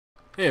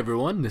Hey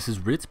everyone, this is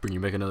Ritz bringing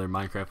back another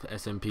Minecraft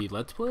SMP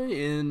Let's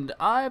Play, and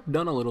I've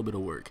done a little bit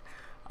of work.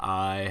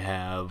 I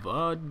have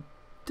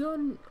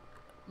done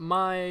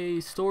my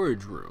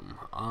storage room.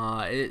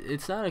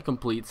 It's not a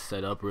complete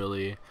setup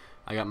really.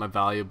 I got my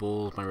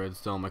valuables, my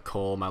redstone, my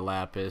coal, my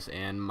lapis,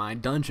 and my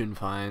dungeon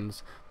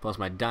finds, plus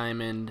my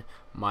diamond,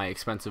 my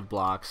expensive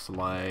blocks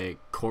like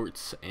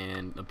quartz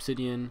and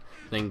obsidian,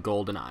 then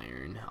gold and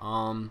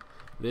iron.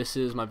 This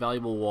is my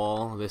valuable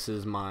wall, this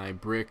is my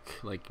brick,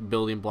 like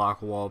building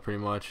block wall pretty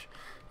much,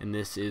 and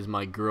this is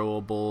my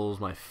growables,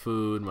 my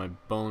food, my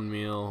bone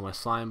meal, my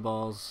slime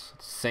balls,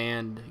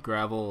 sand,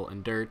 gravel,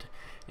 and dirt,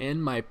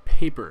 and my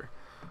paper.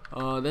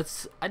 I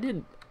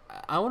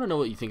want to know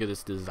what you think of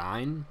this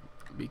design,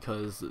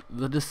 because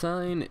the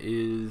design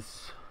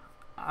is,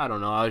 I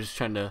don't know, I was just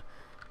trying to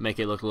make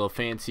it look a little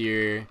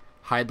fancier,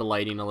 hide the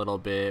lighting a little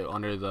bit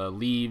under the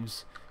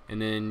leaves,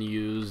 and then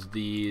use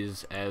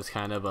these as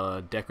kind of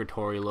a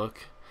decoratory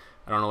look.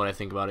 I don't know what I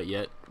think about it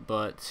yet,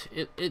 but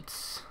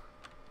it's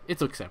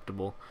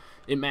acceptable.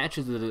 It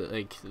matches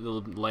the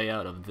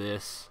layout of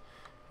this,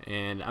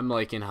 and I'm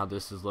liking how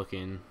this is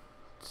looking,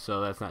 so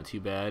that's not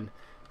too bad.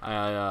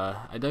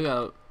 I dug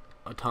out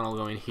a tunnel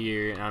going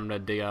here, and I'm gonna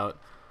dig out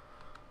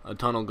a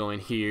tunnel going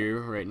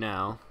here right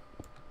now.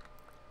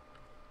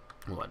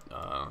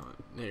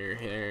 There,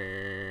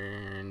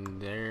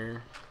 and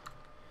there.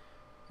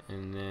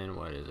 And then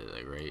what is it,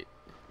 like right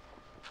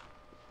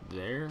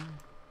there? Is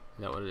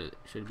that what it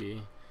should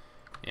be?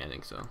 Yeah, I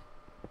think so.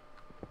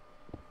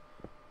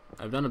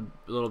 I've done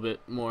a little bit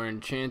more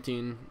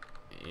enchanting,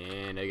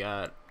 and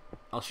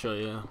I'll show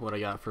you what I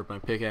got for my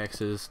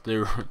pickaxes.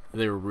 They're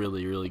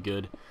really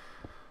good.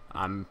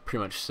 I'm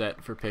pretty much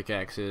set for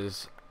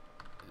pickaxes,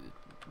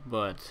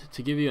 but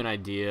to give you an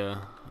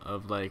idea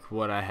of like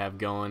what I have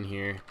going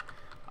here,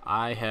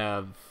 I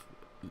have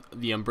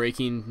the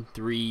Unbreaking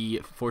 3,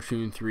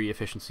 Fortune 3,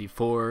 Efficiency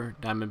 4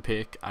 diamond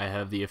pick. I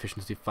have the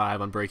Efficiency 5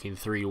 Unbreaking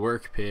 3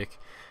 work pick,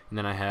 and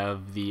then I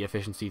have the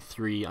Efficiency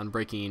 3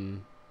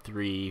 Unbreaking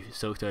 3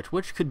 Silk Touch,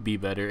 which could be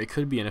better. It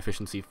could be an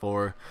Efficiency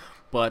 4,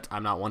 but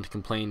I'm not one to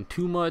complain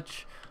too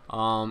much.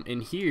 In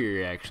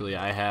here, actually,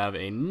 I have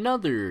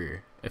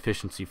another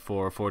Efficiency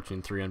 4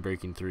 Fortune 3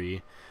 Unbreaking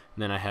 3.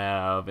 And then I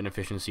have an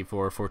Efficiency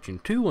 4 Fortune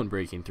 2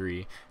 Unbreaking 3.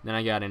 And then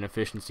I got an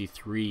Efficiency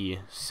 3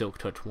 Silk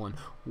Touch 1,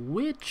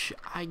 which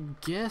I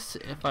guess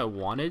if I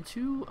wanted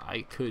to,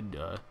 I could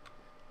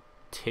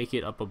take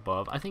it up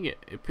above. I think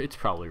it's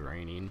probably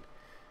raining.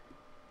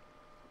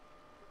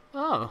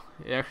 Oh,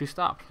 it actually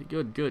stopped.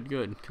 Good,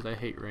 because I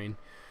hate rain.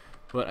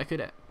 But I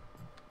could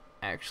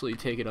actually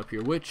take it up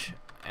here, which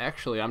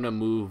actually I'm going to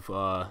move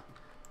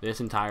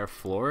this entire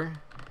floor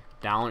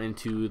down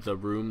into the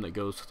room that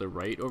goes to the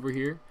right over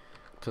here,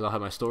 because I'll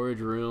have my storage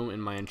room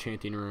and my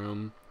enchanting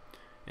room,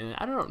 and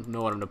I don't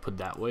know what I'm going to put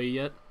that way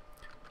yet,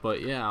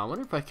 but yeah, I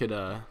wonder if I could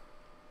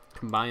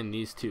combine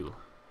these two.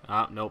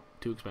 Nope,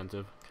 too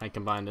expensive. Can I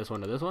combine this one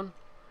to this one?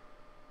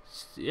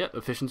 Yep,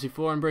 Efficiency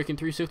 4 and Breaking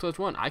 3 6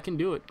 1. I can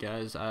do it,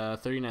 guys.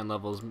 39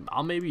 levels.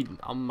 I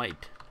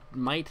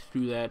might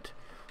do that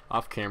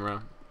off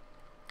camera.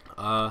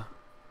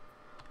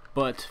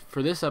 But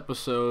for this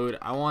episode,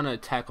 I want to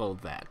tackle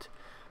that.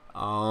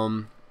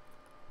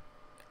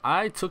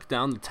 I took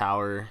down the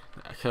tower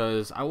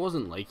because I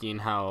wasn't liking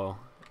how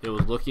it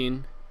was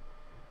looking,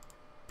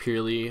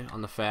 purely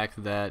on the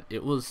fact that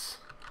it was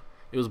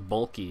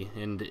bulky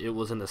and it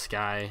was in the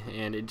sky,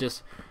 and it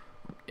just,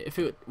 if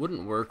it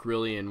wouldn't work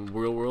really in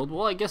real world,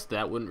 well, I guess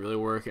that wouldn't really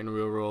work in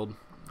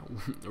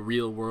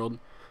real world,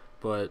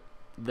 but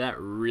that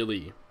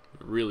really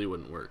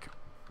wouldn't work,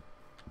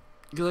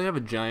 because I have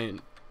a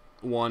giant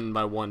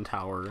 1x1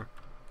 tower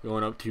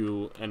going up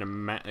to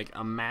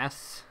a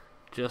mass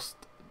just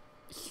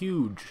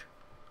huge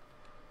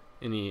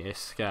in the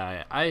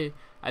sky. I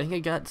think I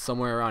got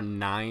somewhere around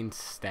 9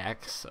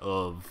 stacks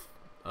of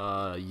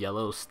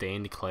yellow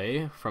stained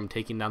clay from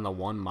taking down the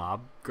one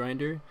mob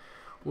grinder,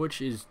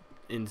 which is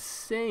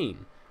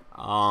insane.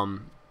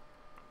 But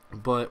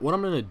what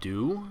I'm gonna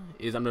do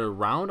is I'm gonna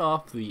round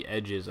off the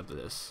edges of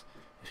this,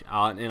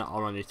 and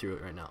I'll run you through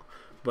it right now.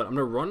 But I'm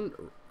gonna run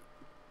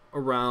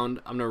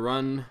around. I'm gonna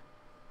run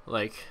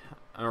like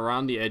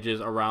around the edges,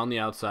 around the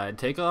outside,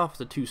 take off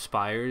the 2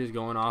 spires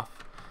going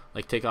off,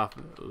 like take off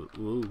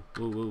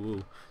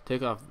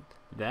take off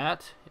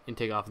that and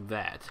take off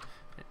that,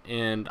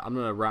 and I'm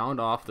gonna round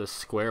off the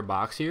square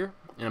box here,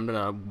 and I'm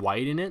gonna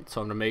widen it,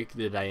 so I'm gonna make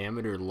the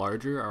diameter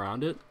larger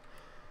around it,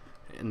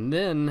 and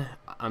then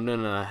I'm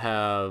gonna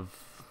have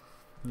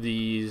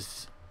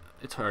these,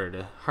 it's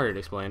harder to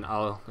explain.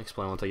 I'll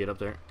explain once I get up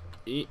there.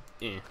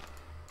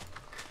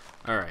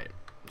 Alright,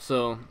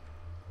 so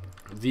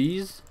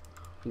these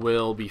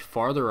will be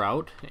farther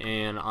out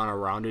and on a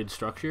rounded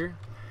structure,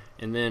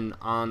 and then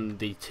on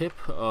the tip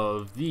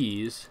of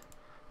these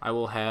I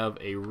will have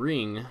a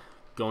ring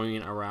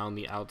going around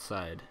the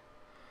outside,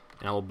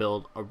 and I will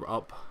build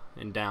up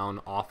and down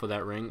off of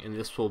that ring, and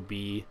this will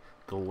be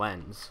the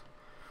lens.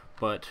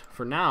 But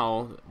for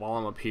now, while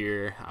I'm up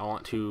here, I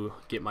want to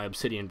get my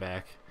obsidian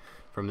back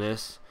from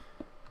this,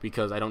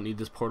 because I don't need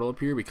this portal up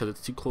here because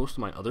it's too close to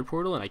my other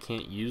portal and I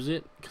can't use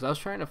it. Because I was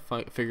trying to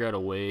figure out a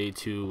way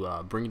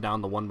to bring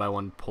down the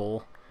 1x1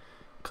 pole,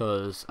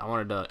 because I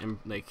wanted to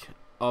like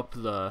up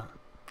the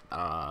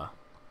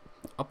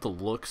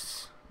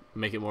looks,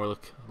 make it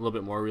look a little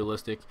bit more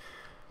realistic.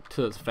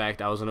 To the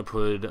fact I was gonna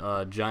put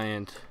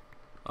giant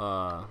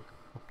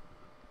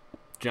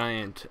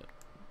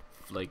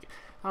like,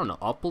 I don't know,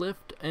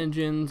 uplift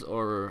engines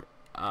or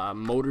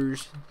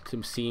motors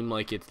to seem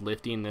like it's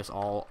lifting this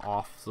all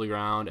off the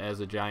ground as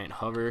a giant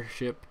hover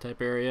ship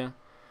type area,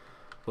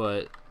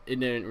 but it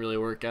didn't really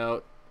work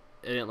out.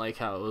 I didn't like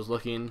how it was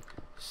looking,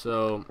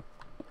 so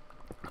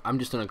I'm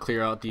just gonna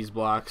clear out these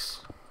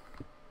blocks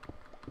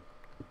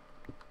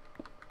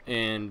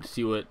and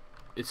see what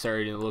it's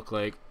starting to look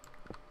like.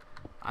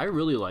 I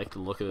really like the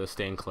look of the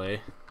stained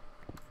clay.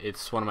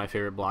 It's one of my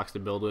favorite blocks to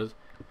build with.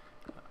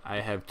 I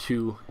have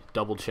 2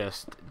 double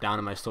chests down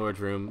in my storage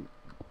room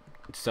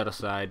set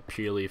aside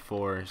purely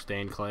for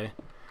stained clay,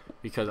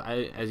 because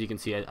as you can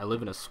see, I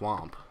live in a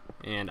swamp,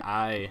 and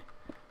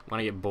when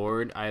I get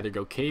bored, I either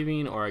go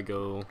caving or I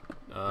go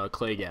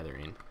clay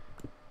gathering.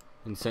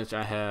 And since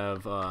I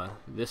have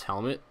this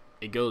helmet,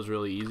 it goes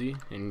really easy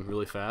and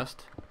really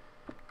fast.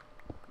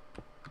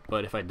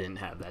 But if I didn't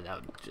have that,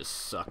 that would just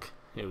suck.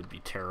 It would be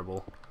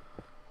terrible,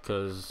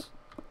 because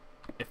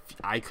if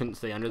I couldn't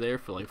stay under there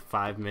for like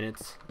 5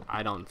 minutes,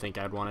 I don't think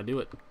I'd want to do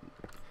it.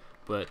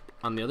 But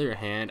on the other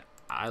hand,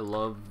 I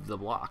love the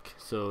block,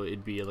 so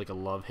it'd be like a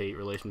love-hate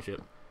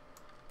relationship.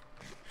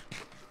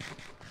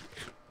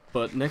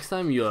 But next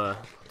time you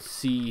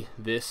see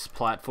this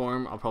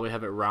platform, I'll probably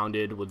have it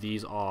rounded with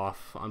these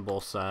off on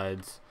both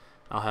sides.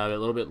 I'll have it a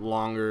little bit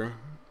longer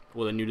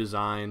with a new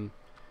design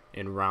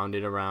and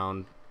rounded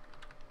around.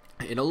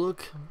 It'll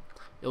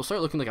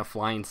start looking like a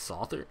flying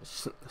saucer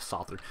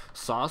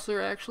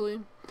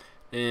actually,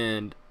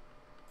 and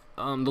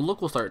the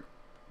look will start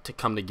to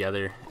come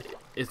together.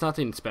 It's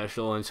nothing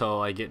special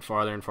until I get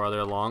farther and farther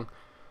along,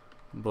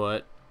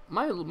 but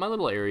my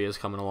little area is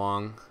coming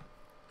along.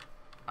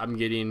 I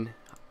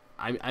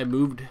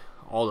moved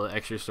all the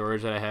extra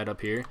storage that I had up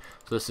here,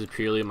 so this is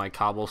purely my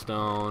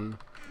cobblestone,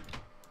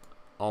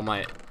 all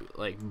my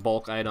like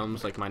bulk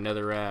items like my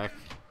nether rack,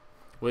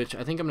 which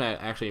I think I'm gonna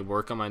actually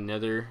work on my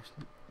nether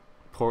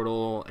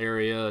portal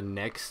area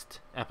next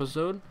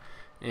episode,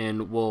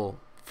 and we'll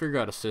figure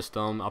out a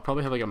system. I'll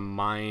probably have like a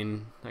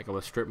mine, like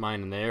a strip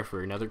mine in there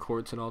for nether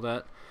quartz and all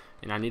that,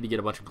 and I need to get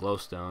a bunch of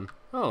glowstone.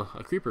 Oh,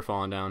 a creeper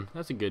falling down.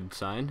 That's a good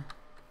sign.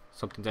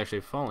 Something's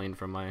actually falling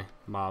from my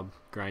mob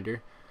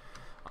grinder.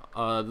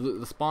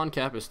 The spawn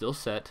cap is still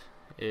set.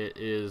 It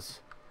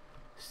is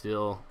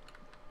still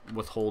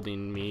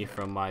withholding me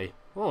from my...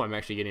 Oh, I'm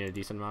actually getting a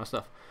decent amount of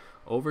stuff.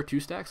 Over 2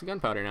 stacks of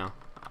gunpowder now.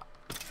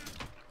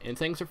 And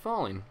things are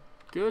falling.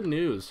 Good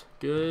news.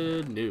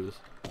 Good news.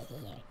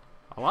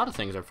 A lot of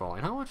things are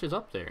falling. How much is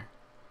up there?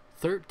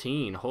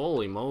 13.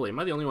 Holy moly. Am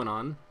I the only one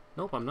on?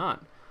 Nope, I'm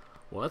not.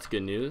 Well, that's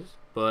good news.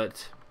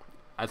 But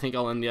I think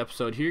I'll end the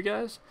episode here,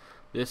 guys.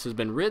 This has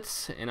been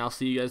Ritz, and I'll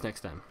see you guys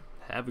next time.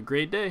 Have a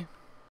great day.